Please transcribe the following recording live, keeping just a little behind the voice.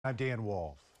I'm Dan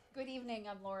Wolf. Good evening,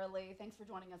 I'm Laura Lee. Thanks for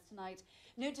joining us tonight.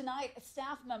 New tonight, a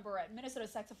staff member at Minnesota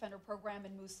Sex Offender Program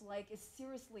in Moose Lake is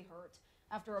seriously hurt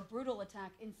after a brutal attack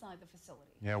inside the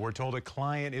facility. Yeah, we're told a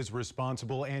client is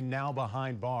responsible and now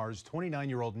behind bars.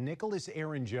 29-year-old Nicholas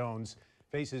Aaron Jones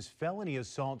faces felony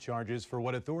assault charges for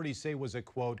what authorities say was a,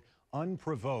 quote,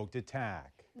 unprovoked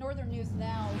attack. Northern News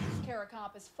Now's Kara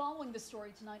Kopp is following the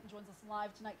story tonight and joins us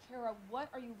live tonight. Kara, what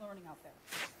are you learning out there?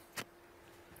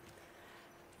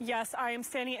 Yes, I am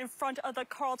standing in front of the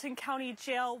Carlton County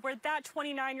Jail where that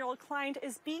 29-year-old client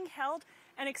is being held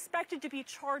and expected to be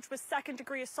charged with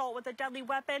second-degree assault with a deadly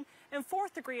weapon and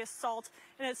fourth-degree assault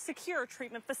in a secure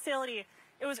treatment facility.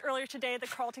 It was earlier today the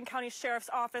Carlton County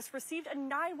Sheriff's Office received a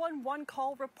 911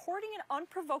 call reporting an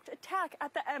unprovoked attack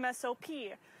at the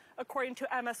MSOP. According to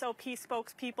MSOP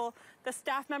spokespeople, the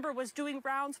staff member was doing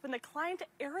rounds when the client,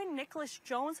 Aaron Nicholas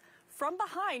Jones, from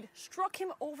behind struck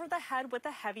him over the head with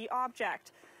a heavy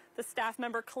object. The staff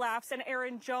member collapsed and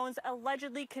Aaron Jones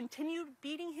allegedly continued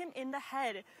beating him in the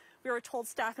head. We were told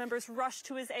staff members rushed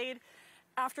to his aid.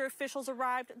 After officials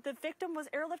arrived, the victim was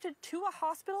airlifted to a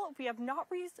hospital. We have not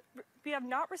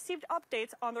received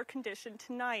updates on their condition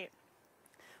tonight.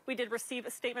 We did receive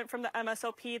a statement from the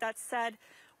MSOP that said,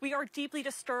 "We are deeply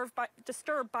disturbed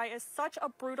by such a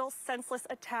brutal, senseless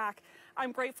attack.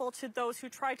 I'm grateful to those who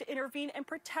tried to intervene and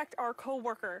protect our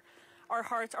co-worker. Our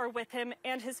hearts are with him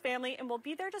and his family and will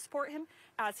be there to support him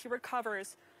as he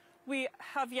recovers." We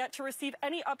have yet to receive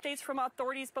any updates from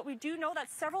authorities, but we do know that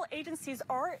several agencies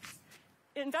are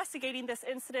investigating this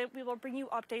incident. We will bring you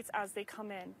updates as they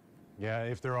come in. Yeah,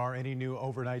 if there are any new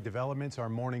overnight developments, our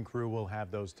morning crew will have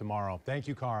those tomorrow. Thank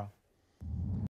you, Cara.